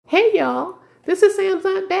y'all. This is Sam's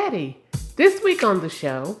Aunt Betty. This week on the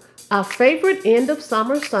show, our favorite end of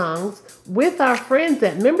summer songs with our friends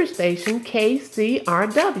at member station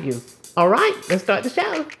KCRW. All right, let's start the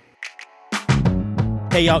show.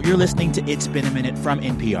 Hey, y'all, you're listening to It's Been a Minute from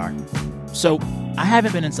NPR. So, I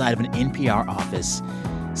haven't been inside of an NPR office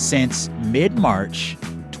since mid-March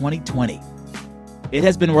 2020. It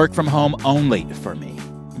has been work from home only for me,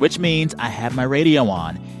 which means I have my radio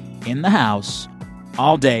on in the house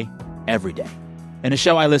all day, every day. And a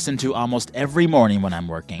show I listen to almost every morning when I'm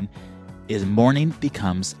working is Morning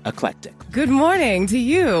Becomes Eclectic. Good morning to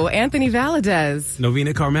you, Anthony Valadez.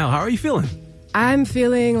 Novena Carmel, how are you feeling? I'm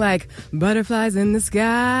feeling like butterflies in the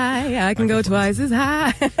sky. I can go twice as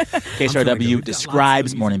high. KCRW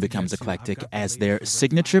describes Morning Becomes Eclectic as their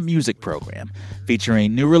signature music program,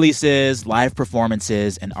 featuring new releases, live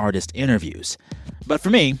performances, and artist interviews. But for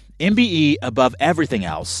me, MBE, above everything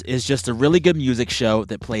else, is just a really good music show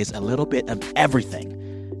that plays a little bit of everything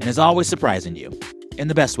and is always surprising you in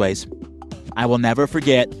the best ways. I will never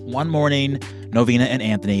forget one morning, Novena and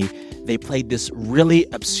Anthony, they played this really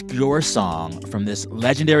obscure song from this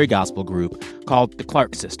legendary gospel group called the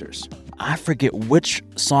Clark Sisters. I forget which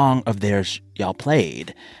song of theirs y'all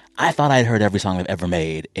played. I thought I'd heard every song they've ever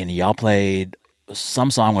made, and y'all played some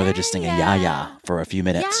song where they're just singing "Ya Ya" for a few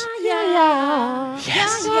minutes. Ya, ya.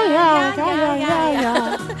 Yes. Ya, ya, ya, ya, ya,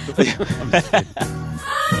 ya.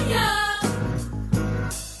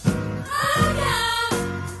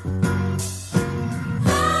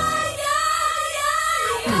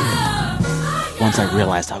 Once I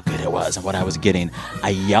realized how good it was and what I was getting, I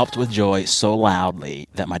yelped with joy so loudly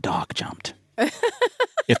that my dog jumped.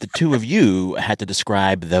 If the two of you had to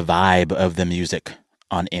describe the vibe of the music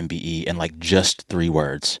on MBE in like just 3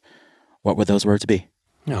 words, what would those words be?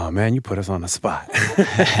 Oh, man, you put us on the spot.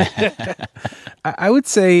 I would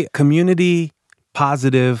say community,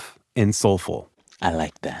 positive, and soulful. I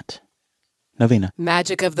like that. Novena.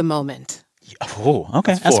 Magic of the moment. Oh,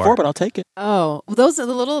 okay. That's 4, but I'll take it. Oh, well, those are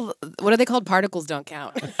the little, what are they called? Particles don't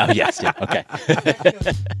count. Oh, yes. Yeah. Okay.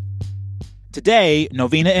 Today,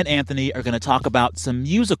 Novena and Anthony are going to talk about some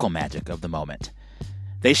musical magic of the moment.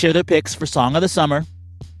 They share their picks for Song of the Summer,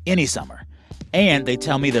 any summer, and they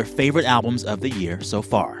tell me their favorite albums of the year so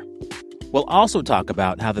far. We'll also talk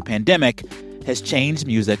about how the pandemic has changed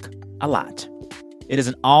music a lot. It is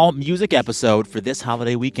an all-music episode for this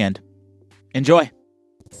holiday weekend. Enjoy.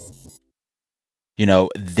 You know,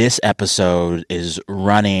 this episode is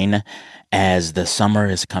running as the summer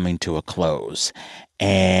is coming to a close.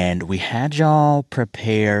 And we had y'all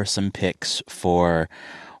prepare some picks for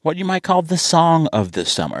what you might call the song of the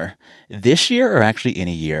summer. This year, or actually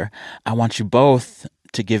any year, I want you both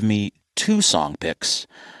to give me 2 song picks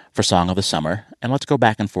for Song of the Summer. And let's go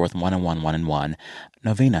back and forth, 1 and 1, 1 and 1.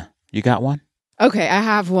 Novena, you got one? Okay, I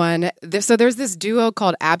have one. So there's this duo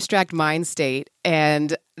called Abstract Mind State,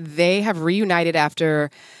 and they have reunited after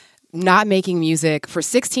not making music for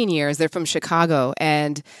 16 years. They're from Chicago,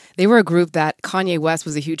 and they were a group that Kanye West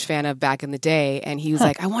was a huge fan of back in the day, and he was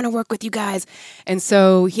like, I want to work with you guys. And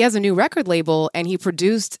so he has a new record label, and he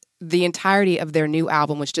produced the entirety of their new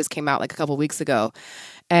album, which just came out like a couple weeks ago.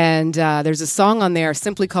 And there's a song on there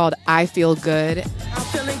simply called I Feel Good. I'm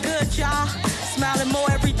feeling good, y'all. Smiling more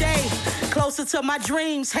every day. Closer to my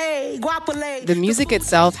dreams, hey, guapole. The music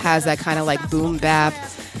itself has that kind of like boom bap,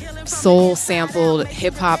 soul sampled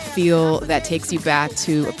hip hop feel that takes you back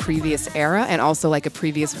to a previous era and also like a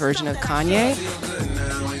previous version of Kanye.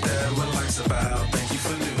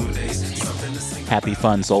 Happy,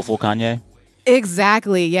 fun, soulful Kanye?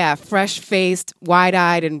 Exactly, yeah. Fresh-faced,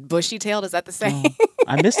 wide-eyed, and bushy-tailed. Is that the saying?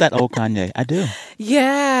 I miss that old Kanye. I do.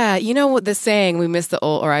 Yeah. You know what the saying, we miss the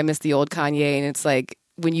old, or I miss the old Kanye, and it's like,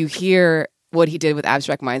 when you hear what he did with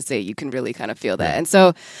Abstract Mind State, you can really kind of feel that. And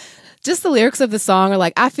so just the lyrics of the song are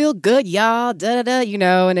like, I feel good, y'all, da-da-da, you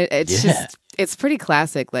know, and it's just, it's pretty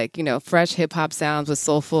classic, like, you know, fresh hip-hop sounds with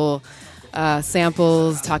soulful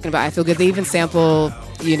samples, talking about I feel good. They even sample,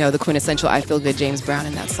 you know, the quintessential I Feel Good James Brown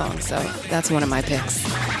in that song. So that's one of my picks.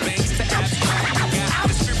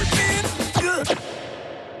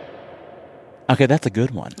 Okay, that's a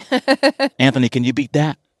good one. Anthony, can you beat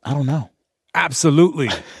that? I don't know. Absolutely.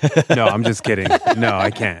 No, I'm just kidding. No,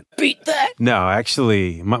 I can't. Beat that. No,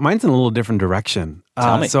 actually, mine's in a little different direction.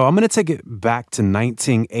 Tell me. So I'm going to take it back to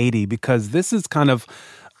 1980 because this is kind of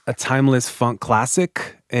a timeless funk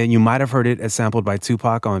classic. And you might have heard it as sampled by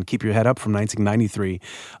Tupac on Keep Your Head Up from 1993.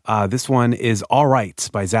 This one is All Right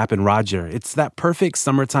by Zapp and Roger. It's that perfect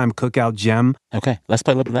summertime cookout gem. Okay, let's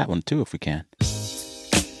play a little bit of that one too if we can.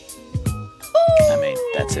 I mean,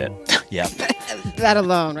 that's it. Yeah. That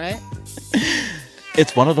alone, right?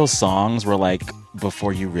 It's one of those songs where, like,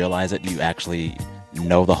 before you realize it, you actually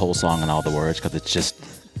know the whole song and all the words because it's just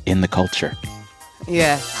in the culture.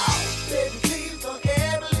 Yeah.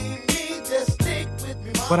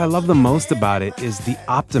 What I love the most about it is the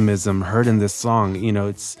optimism heard in this song. You know,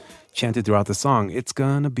 it's chanted throughout the song. It's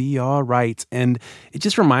gonna be all right. And it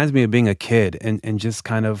just reminds me of being a kid and just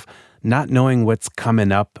kind of not knowing what's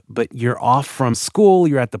coming up, but you're off from school,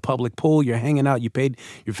 you're at the public pool, you're hanging out, you paid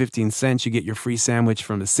your 15 cents, you get your free sandwich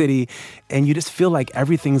from the city, and you just feel like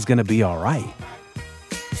everything's gonna be all right.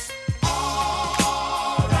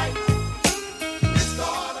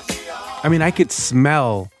 I mean, I could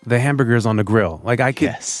smell the hamburgers on the grill. Like I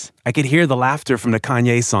could hear the laughter from the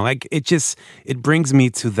Kanye song. Like it brings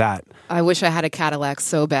me to that. I wish I had a Cadillac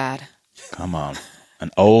so bad. Come on.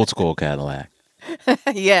 An old school Cadillac.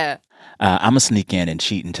 Yeah. I'm going to sneak in and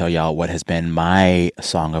cheat and tell y'all what has been my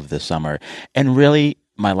song of the summer. And really,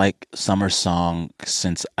 my summer song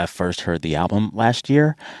since I first heard the album last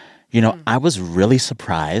year. You know, I was really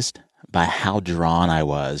surprised by how drawn I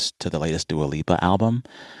was to the latest Dua Lipa album,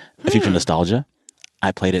 Future Nostalgia.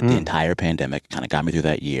 I played it the entire pandemic, kind of got me through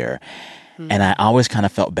that year. And I always kind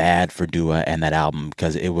of felt bad for Dua and that album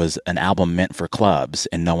because it was an album meant for clubs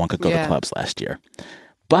and no one could go to clubs last year.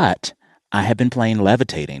 But I have been playing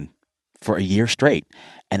Levitating for a year straight,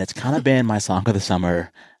 and it's kind of been my song of the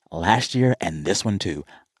summer last year and this one too.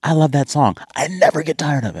 I love that song. I never get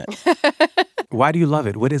tired of it. Why do you love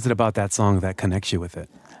it? What is it about that song that connects you with it?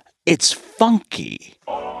 It's funky.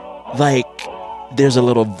 Like, there's a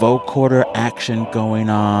little vocoder action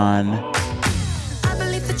going on.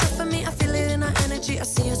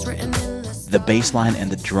 The bass line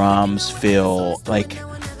and the drums feel like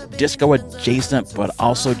disco adjacent, but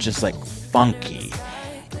also just like funky.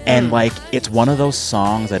 And like, it's one of those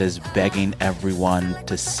songs that is begging everyone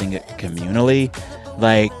to sing it communally.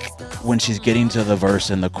 Like, when she's getting to the verse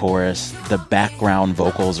and the chorus, the background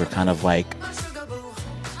vocals are kind of like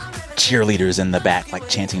cheerleaders in the back, like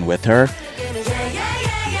chanting with her.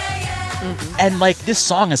 And like, this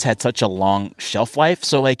song has had such a long shelf life.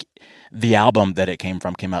 So like, the album that it came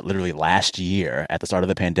out literally last year at the start of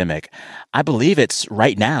the pandemic. I believe it's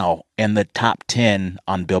right now in the top 10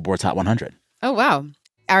 on Billboard's Hot 100. Oh, wow.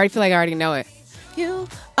 I already feel like I already know it. You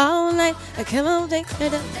all night, I come on,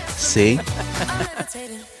 See?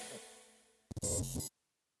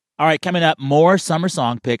 All right, coming up, more summer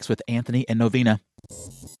song picks with Anthony and Novena.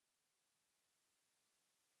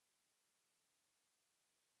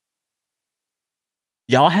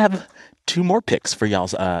 Y'all have 2 more picks for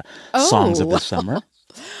y'all's songs of this summer.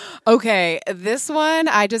 Okay, this one,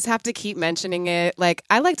 I just have to keep mentioning it. Like,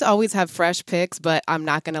 I like to always have fresh picks, but I'm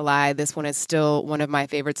not going to lie. This one is still one of my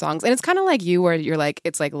favorite songs. And it's kind of like you, where you're like,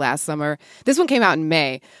 it's like last summer. This one came out in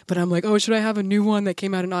May, but I'm like, oh, should I have a new one that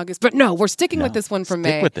came out in August? But no, we're sticking with this one from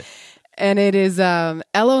May. Stick with it. And it is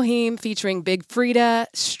Elohim featuring Big Freedia,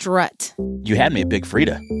 Strut. You had me at Big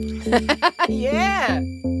Freedia. Yeah.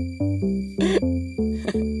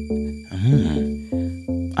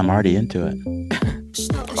 I'm already into it.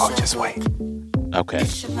 Oh, just wait. Okay.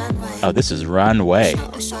 Oh, this is Runway.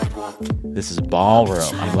 This is Ballroom.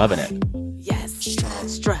 I'm loving it. Yes.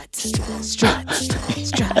 Strut. Strut. Strut.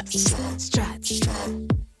 Strut.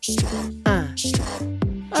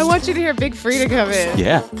 I want you to hear Big Freedia come in.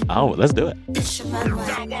 Yeah. Oh, let's do it.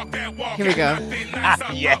 Here we go.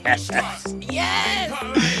 Yes. Yes.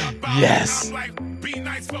 Yes.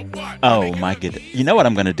 Oh, my goodness. You know what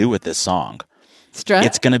I'm going to do with this song? Strut?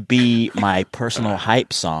 It's going to be my personal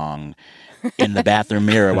hype song in the bathroom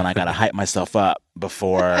mirror when I got to hype myself up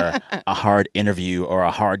before a hard interview or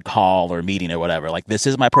a hard call or meeting or whatever. Like, this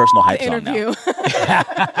is my personal hype song now.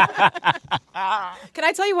 Can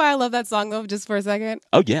I tell you why I love that song, though, just for a second?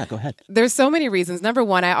 Oh, yeah, go ahead. There's so many reasons. Number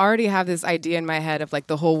one, I already have this idea in my head of, like,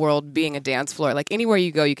 the whole world being a dance floor. Like, anywhere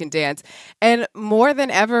you go, you can dance. And more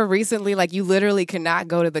than ever recently, like, you literally cannot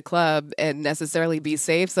go to the club and necessarily be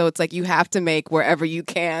safe. So it's like you have to make wherever you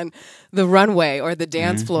can the runway or the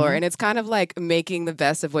dance floor. And it's kind of like making the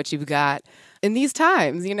best of what you've got in these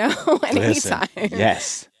times, you know? And Listen, anytime.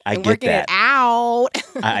 Yes, I and get working that. it out.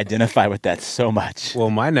 I identify with that so much. Well,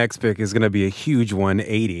 my next pick is going to be a huge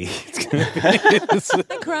 180. It's going to be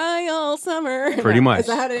I cry all summer. pretty much. Is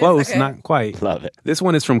that how it is? Close, Okay. not quite. Love it. This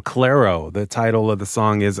one is from Clairo. The title of the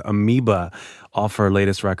song is Amoeba, off her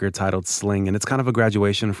latest record titled Sling. And it's kind of a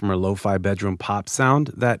graduation from her lo-fi bedroom pop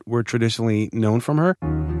sound that we're traditionally known from her.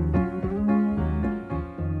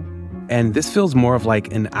 And this feels more of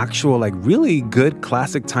like an actual, like really good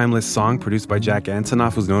classic timeless song produced by Jack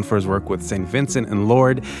Antonoff, who's known for his work with St. Vincent and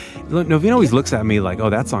Lord. Novena always looks at me like, oh,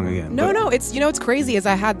 that song again. No, But no, it's, you know, what's crazy is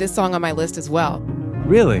I had this song on my list as well.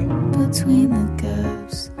 really? Between the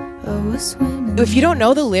gaps, oh, we're swimming If you don't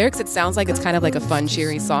know the lyrics, it sounds like it's kind of like a fun,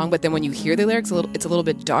 cheery song. But then when you hear the lyrics, it's a little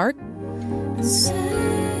bit dark.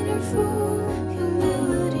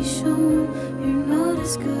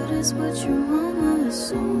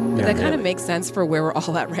 But that kind of makes sense for where we're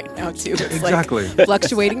all at right now, too. It's Exactly. like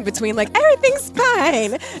fluctuating between like, everything's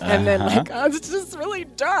fine. And then like, oh, it's just really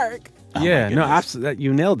dark. Yeah, no, absolutely.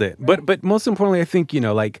 You nailed it. But most importantly, I think,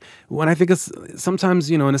 like when I think of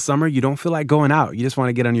sometimes, in the summer, you don't feel like going out. You just want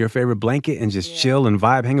to get under your favorite blanket and just chill and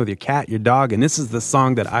vibe, hang with your cat, your dog. And this is the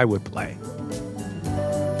song that I would play.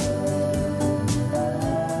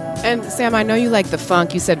 And Sam, I know you like the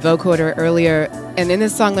funk. You said vocoder earlier. And in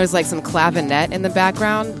this song, there's like some clavinet in the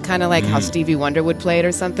background, kind of like how Stevie Wonder would play it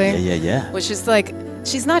or something. Yeah. Which is like,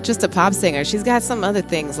 she's not just a pop singer. She's got some other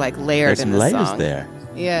things like layered There's in the some song. layers there.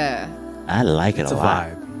 Yeah. I like it It's a a lot.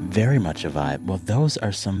 vibe. Very much a vibe. Well, those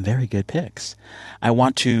are some very good picks. I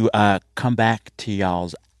want to come back to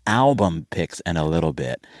y'all's album picks in a little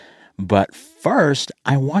bit. But first,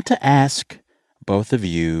 I want to ask both of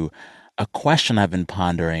you a question I've been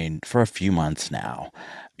pondering for a few months now.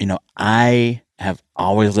 I have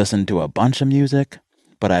always listened to a bunch of music,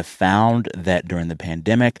 but I've found that during the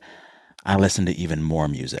pandemic, I listen to even more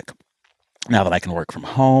music. Now that I can work from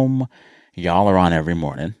home, y'all are on every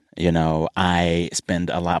morning. I spend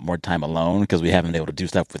a lot more time alone because we haven't been able to do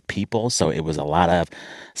stuff with people. So it was a lot of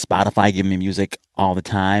Spotify giving me music all the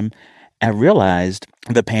time. I realized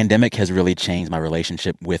the pandemic has really changed my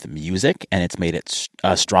relationship with music, and it's made it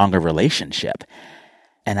a stronger relationship.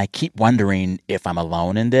 And I keep wondering if I'm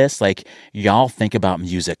alone in this. Like, y'all think about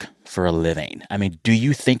music for a living. I mean, do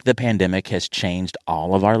you think the pandemic has changed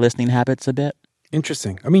all of our listening habits a bit?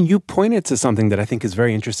 Interesting. I mean, you pointed to something that I think is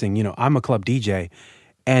very interesting. I'm a club DJ,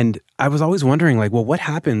 and I was always wondering, like, well, what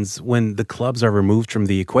happens when the clubs are removed from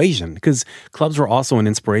the equation? Because clubs were also an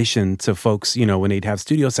inspiration to folks, when they'd have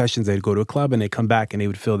studio sessions, they'd go to a club and they'd come back and they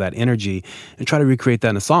would feel that energy and try to recreate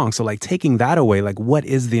that in a song. So, like, taking that away, like, what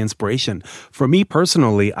is the inspiration? For me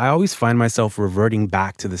personally, I always find myself reverting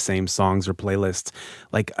back to the same songs or playlists.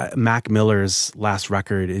 Like, Mac Miller's last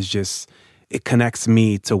record is just, it connects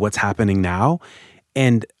me to what's happening now.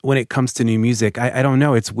 And when it comes to new music, I don't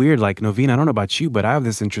know. It's weird. Like, Noveen, I don't know about you, but I have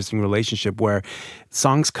this interesting relationship where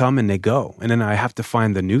songs come and they go. And then I have to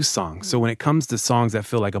find the new song. So when it comes to songs that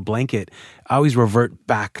feel like a blanket, I always revert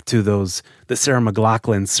back to the Sarah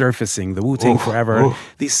McLachlan, Surfacing, the Wu-Tang Forever.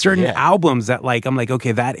 These certain albums that, like, I'm like,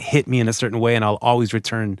 okay, that hit me in a certain way. And I'll always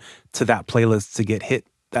return to that playlist to get hit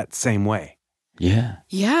that same way. Yeah.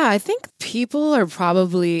 Yeah, I think people have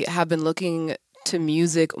been looking to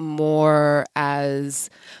music more as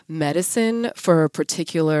medicine for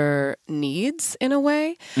particular needs in a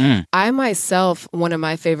way. I myself, one of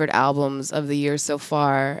my favorite albums of the year so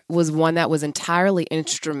far was one that was entirely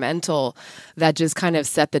instrumental that just kind of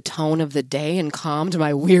set the tone of the day and calmed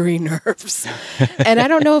my weary nerves. And I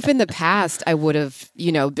don't know if in the past I would have,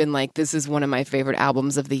 been like, this is one of my favorite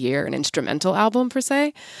albums of the year, an instrumental album per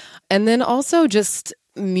se. And then also just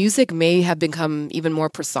music may have become even more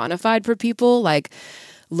personified for people, like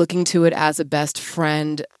looking to it as a best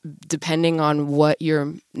friend depending on what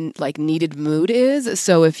your like needed mood is.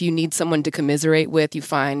 So if you need someone to commiserate with, you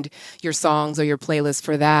find your songs or your playlist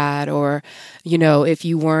for that. Or, if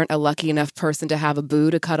you weren't a lucky enough person to have a boo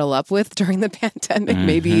to cuddle up with during the pandemic,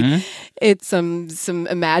 maybe it's some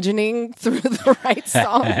imagining through the right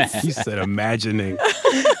songs. You said imagining.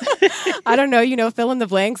 I don't know, fill in the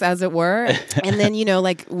blanks as it were. And then,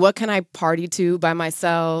 like, what can I party to by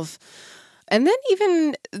myself? And then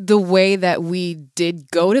even the way that we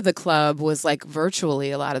did go to the club was like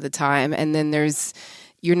virtually a lot of the time. And then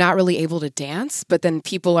you're not really able to dance, but then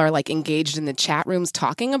people are like engaged in the chat rooms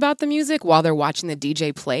talking about the music while they're watching the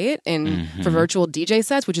DJ play it for virtual DJ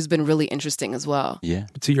sets, which has been really interesting as well. Yeah.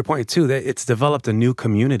 To your point too, that it's developed a new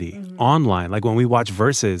community online. Like when we watch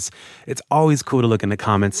Versus, it's always cool to look in the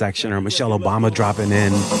comment section or Michelle Obama dropping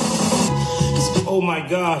in. Oh my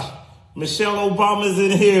gosh, Michelle Obama's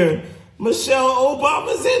in here. Michelle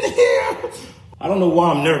Obama's in here. I don't know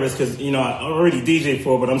why I'm nervous because, I already DJed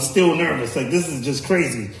for her, but I'm still nervous. Like, this is just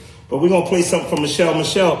crazy. But we're going to play something from Michelle.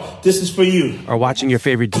 Michelle, this is for you. Or watching your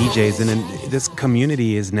favorite DJs. And then this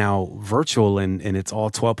community is now virtual and it's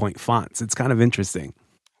all 12-point fonts. It's kind of interesting.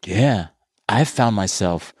 Yeah. I've found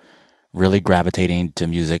myself really gravitating to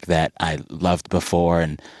music that I loved before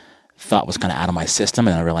and thought was kind of out of my system,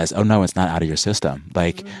 and I realized, oh no, it's not out of your system.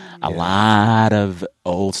 Like a lot of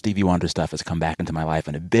old Stevie Wonder stuff has come back into my life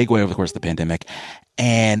in a big way over the course of the pandemic,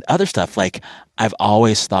 and other stuff. Like I've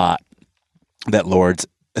always thought that Lord's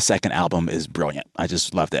second album is brilliant. I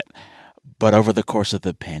just loved it. But over the course of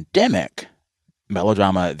the pandemic,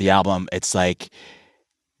 Melodrama, the album, it's like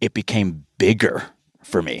it became bigger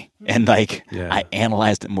for me. And like I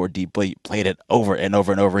analyzed it more deeply, played it over and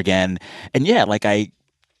over and over again. And yeah, like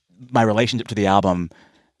my relationship to the album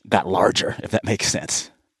got larger, if that makes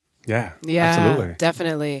sense. Yeah, absolutely.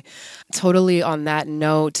 Definitely. Totally on that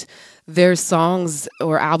note, there's songs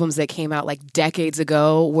or albums that came out like decades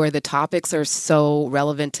ago where the topics are so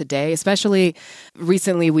relevant today. Especially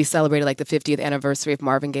recently, we celebrated like the 50th anniversary of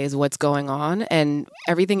Marvin Gaye's What's Going On, and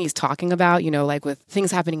everything he's talking about, you know, like with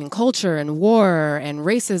things happening in culture and war and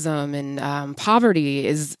racism and poverty,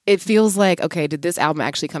 it feels like, okay, did this album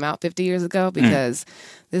actually come out 50 years ago? Because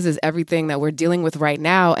this is everything that we're dealing with right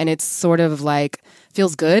now, and it's sort of like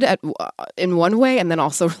feels good in one way and then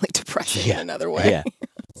also really depressing in another way. Yeah.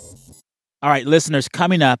 All right, listeners,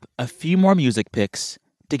 coming up, a few more music picks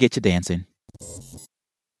to get you dancing.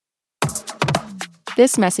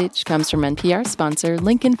 This message comes from NPR sponsor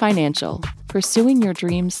Lincoln Financial. Pursuing your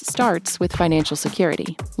dreams starts with financial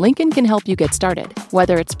security. Lincoln can help you get started,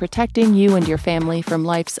 whether it's protecting you and your family from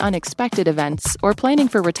life's unexpected events or planning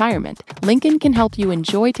for retirement. Lincoln can help you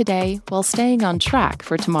enjoy today while staying on track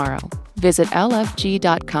for tomorrow. Visit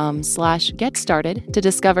lfg.com/getstarted to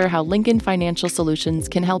discover how Lincoln Financial Solutions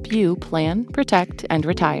can help you plan, protect, and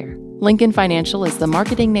retire. Lincoln Financial is the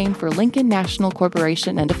marketing name for Lincoln National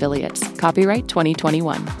Corporation and Affiliates. Copyright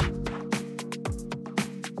 2021.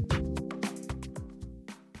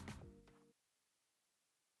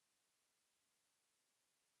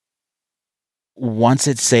 Once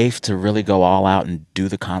it's safe to really go all out and do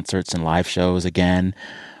the concerts and live shows again,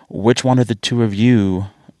 which one of the two of you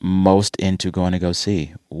most into going to go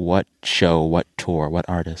see? What show, what tour, what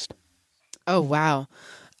artist? Oh, wow.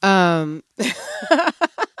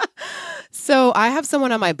 So I have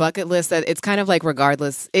someone on my bucket list that it's kind of like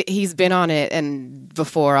regardless. He's been on it and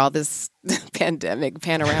before all this pandemic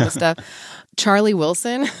panorama stuff. Charlie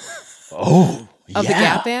Wilson. Oh, of the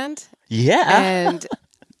Gap Band. Yeah. And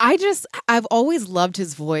I've always loved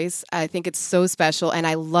his voice. I think it's so special. And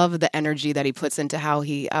I love the energy that he puts into how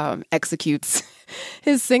he executes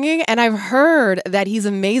his singing. And I've heard that he's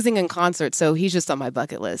amazing in concert. So he's just on my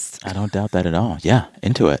bucket list. I don't doubt that at all. Yeah,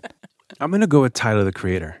 into it. I'm going to go with Tyler, the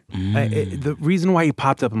Creator. The reason why he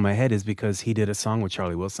popped up in my head is because he did a song with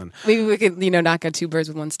Charlie Wilson. Maybe we could, knock out two birds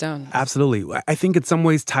with one stone. Absolutely. I think in some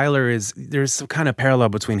ways there's some kind of parallel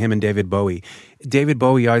between him and David Bowie. David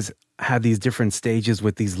Bowie always had these different stages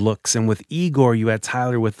with these looks. And with Igor, you had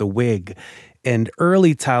Tyler with the wig. And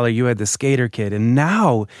early Tyler, you had the skater kid. And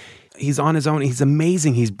now he's on his own. He's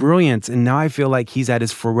amazing. He's brilliant. And now I feel like he's at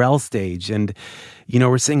his Pharrell stage. And,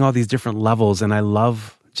 we're seeing all these different levels. And I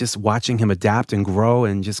love just watching him adapt and grow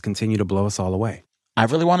and just continue to blow us all away. I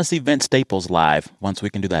really want to see Vince Staples live once we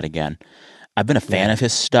can do that again. I've been a fan of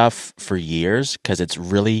his stuff for years because it's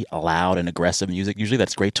really loud and aggressive music. Usually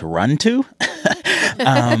that's great to run to.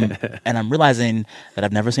 And I'm realizing that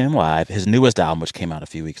I've never seen him live. His newest album, which came out a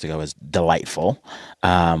few weeks ago, is delightful.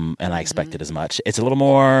 And I expected as much. It's a little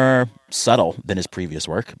more subtle than his previous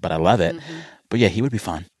work, but I love it. But yeah, he would be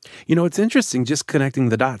fun. It's interesting just connecting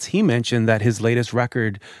the dots. He mentioned that his latest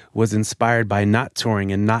record was inspired by not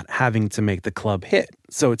touring and not having to make the club hit.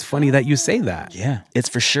 So it's funny that you say that. Yeah, it's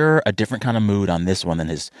for sure a different kind of mood on this one than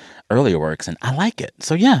his earlier works, and I like it.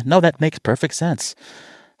 So yeah, no, that makes perfect sense.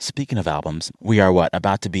 Speaking of albums, we are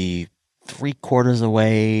about to be 3/4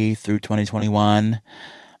 away through 2021.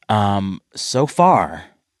 So far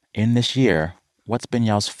in this year, what's been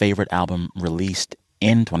y'all's favorite album released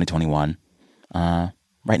in 2021?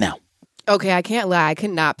 Right now. Okay, I can't lie. I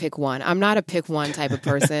cannot pick one. I'm not a pick one type of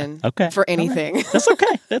person for anything. Right. That's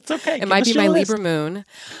okay. That's okay. It might be my Libra moon.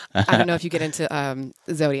 I don't know if you get into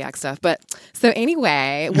zodiac stuff. But so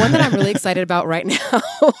anyway, one that I'm really excited about right now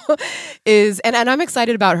is, and I'm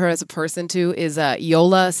excited about her as a person too, is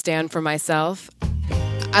Yola, Stand For Myself.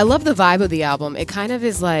 I love the vibe of the album. It kind of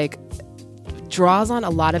is like, draws on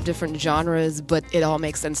a lot of different genres, but it all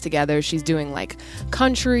makes sense together. She's doing like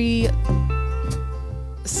country,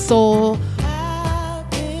 soul,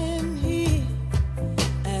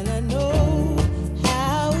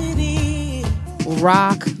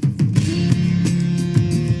 rock,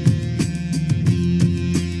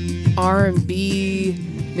 R&B,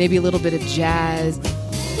 maybe a little bit of jazz.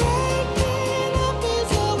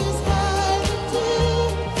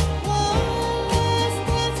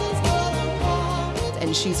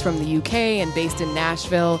 And she's from the UK and based in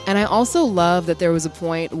Nashville. And I also love that there was a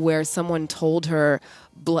point where someone told her,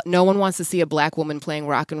 no one wants to see a black woman playing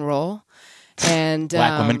rock and roll. And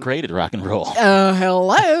black woman created rock and roll.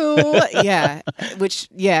 Hello. Yeah.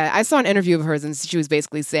 I saw an interview of hers and she was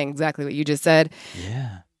basically saying exactly what you just said.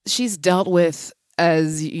 Yeah. She's dealt with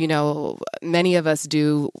as many of us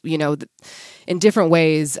do, in different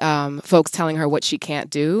ways, folks telling her what she can't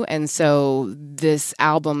do. And so this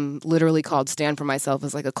album, literally called Stand For Myself,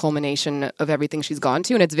 is like a culmination of everything she's gone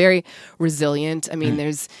to. And it's very resilient. I mean,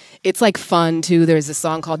 it's like fun too. There's a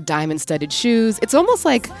song called Diamond Studded Shoes. It's almost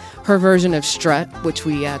like her version of Strut, which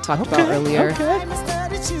we talked about earlier.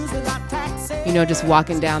 Just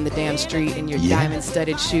walking down the damn street in your diamond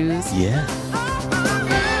studded shoes. Yeah.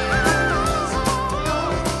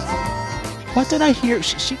 What did I hear?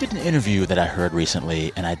 She did an interview that I heard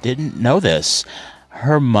recently, and I didn't know this.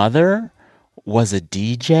 Her mother was a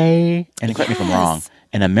DJ, and correct me if I'm wrong,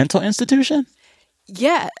 in a mental institution?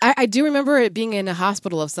 Yeah, I do remember it being in a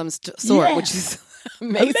hospital of some sort, which is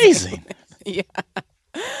amazing. Yeah.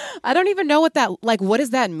 I don't even know what does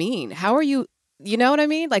that mean? How are you, you know what I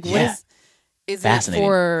mean? Like, what is it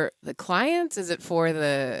for the clients? Is it for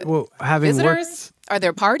the visitors? Are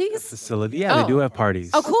there parties? Facility. Yeah, they do have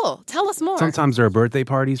parties. Oh, cool. Tell us more. Sometimes there are birthday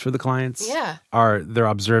parties for the clients. Yeah. They're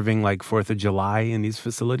observing like 4th of July in these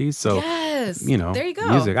facilities. So, there you go.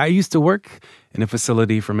 Music. I used to work in a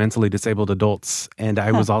facility for mentally disabled adults, and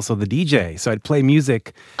I was also the DJ. So I'd play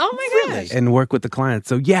music. Oh my gosh. And work with the clients.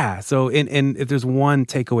 So yeah. So and if there's one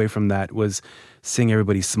takeaway from that was seeing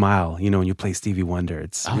everybody smile, when you play Stevie Wonder.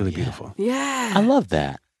 It's really beautiful. Yeah. I love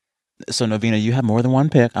that. So Novena, you have more than one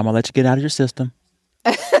pick. I'm going to let you get out of your system.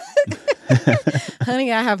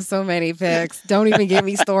 Honey, I have so many picks. Don't even get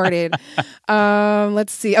me started.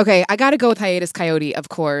 Let's see. Okay, I got to go with Hiatus Kaiyote, of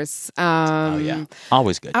course.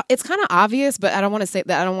 Always good. It's kind of obvious, but I don't want to say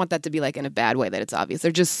that. I don't want that to be like in a bad way that it's obvious.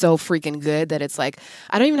 They're just so freaking good that it's like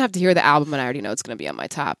I don't even have to hear the album and I already know it's going to be on my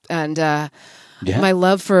top. And my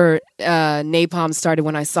love for Napalm started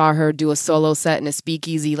when I saw her do a solo set in a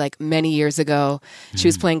speakeasy like many years ago. She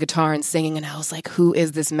was playing guitar and singing, and I was like, who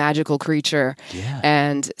is this magical creature? Yeah.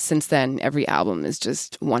 And since then, every album is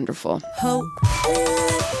just wonderful.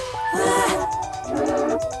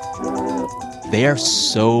 They are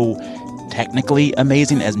so technically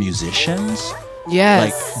amazing as musicians.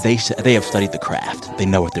 Yes. Like they have studied the craft. They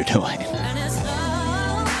know what they're doing.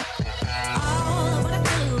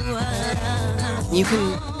 You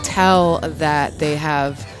can tell that they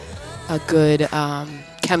have a good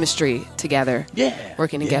chemistry together. Yeah.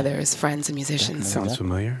 Working together as friends and musicians. Sounds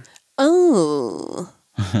familiar. Oh.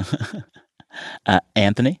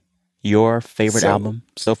 Anthony, your favorite album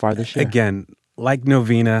so far this year? Again, like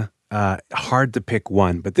Novena, hard to pick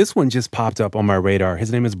one, but this one just popped up on my radar.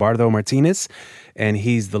 His name is Bardo Martinez, and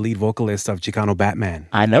he's the lead vocalist of Chicano Batman.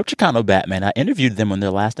 I know Chicano Batman. I interviewed them when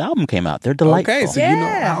their last album came out. They're delightful. Okay, so you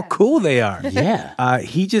know how cool they are. Yeah.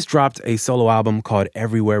 He just dropped a solo album called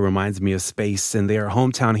Everywhere Reminds Me of Space, and they are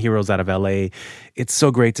hometown heroes out of LA. It's so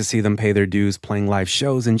great to see them pay their dues, playing live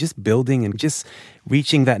shows, and just building and just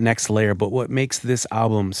reaching that next layer. But what makes this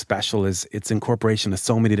album special is its incorporation of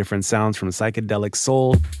so many different sounds, from psychedelic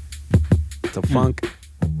soul to funk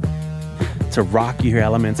to rock. You hear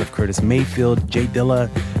elements of Curtis Mayfield, Jay Dilla,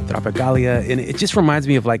 Tropicalia, and it just reminds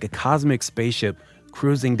me of like a cosmic spaceship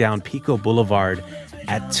cruising down Pico Boulevard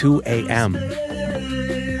at 2 a.m.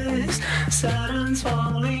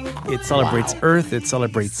 It celebrates Earth, it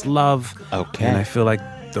celebrates love. Okay. And I feel like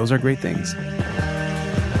those are great things.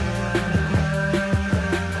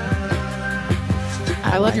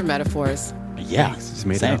 I love your metaphors. Yeah. Just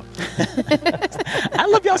made Same. it up. I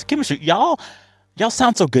love y'all's chemistry. Y'all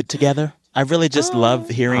sound so good together. I really just love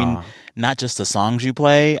hearing not just the songs you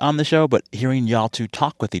play on the show, but hearing y'all two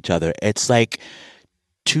talk with each other. It's like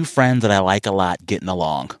two friends that I like a lot getting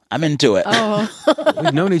along. I'm into it. Oh.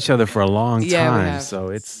 We've known each other for a long Yeah, we time, have. so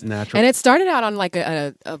it's natural. And it started out on like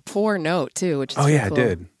a poor note too, which is Oh, yeah, cool. it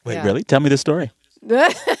did. Wait, Yeah. really? Tell me the story.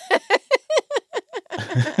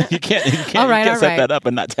 You can't All right, set that up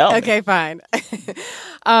and not tell me. Okay, fine.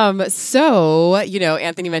 So,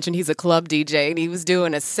 Anthony mentioned he's a club DJ, and he was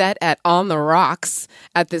doing a set at On the Rocks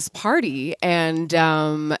at this party, and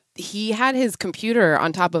he had his computer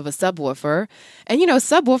on top of a subwoofer. And,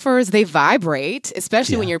 subwoofers, they vibrate,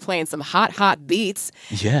 especially when you're playing some hot beats.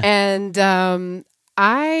 Yeah. And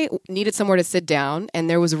I needed somewhere to sit down, and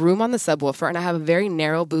there was room on the subwoofer, and I have a very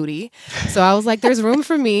narrow booty. So I was like, there's room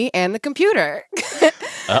for me and the computer.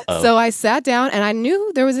 Uh-oh. So I sat down, and I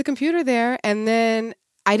knew there was a computer there, and then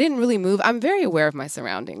I didn't really move. I'm very aware of my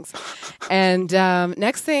surroundings. And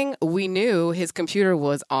next thing we knew, his computer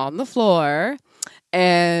was on the floor.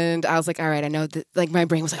 And I was like, all right, I know that, like, my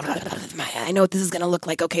brain was like, I know what this is going to look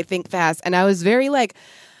like. Okay, think fast. And I was very, like,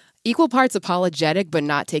 equal parts apologetic, but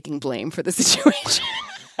not taking blame for the situation.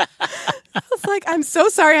 I was like, I'm so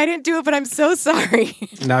sorry. I didn't do it, but I'm so sorry.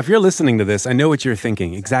 Now, if you're listening to this, I know what you're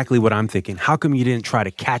thinking. Exactly what I'm thinking. How come you didn't try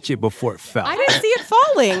to catch it before it fell? I didn't see it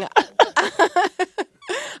falling.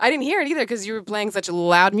 I didn't hear it either because you were playing such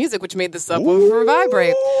loud music, which made the subwoofer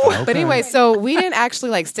vibrate. Okay. But anyway, so we didn't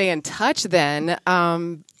actually stay in touch then.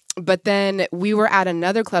 But then we were at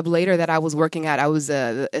another club later that I was working at. I was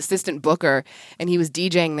an assistant booker, and he was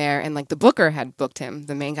DJing there. And the booker had booked him,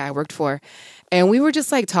 the main guy I worked for. And we were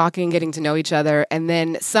just talking, getting to know each other. And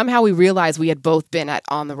then somehow we realized we had both been at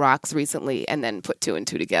On the Rocks recently and then put two and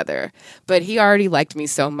two together. But he already liked me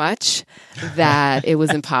so much that it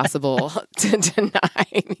was impossible to deny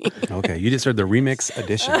me. Okay, you just heard the remix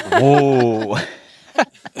edition. Whoa.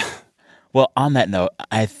 Well, on that note,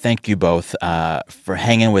 I thank you both for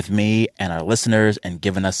hanging with me and our listeners and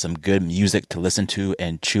giving us some good music to listen to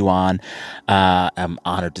and chew on. I'm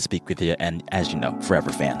honored to speak with you and, as you know,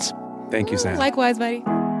 forever fans. Thank you, Sam. Likewise, buddy.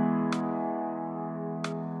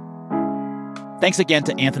 Thanks again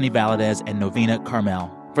to Anthony Valadez and Novena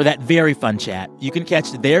Carmel for that very fun chat. You can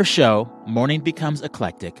catch their show, Morning Becomes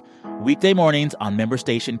Eclectic, weekday mornings on member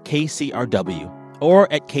station KCRW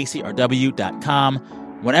or at kcrw.com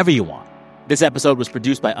whenever you want. This episode was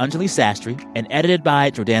produced by Anjali Sastry and edited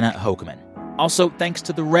by Jordana Hokeman. Also, thanks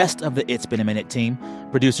to the rest of the It's Been a Minute team,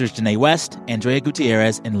 producers Janae West, Andrea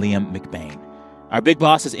Gutierrez, and Liam McBain. Our big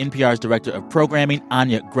boss is NPR's Director of Programming,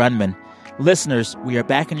 Anya Grundmann. Listeners, we are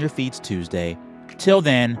back in your feeds Tuesday. Till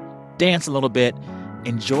then, dance a little bit.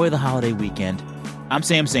 Enjoy the holiday weekend. I'm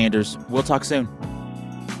Sam Sanders. We'll talk soon.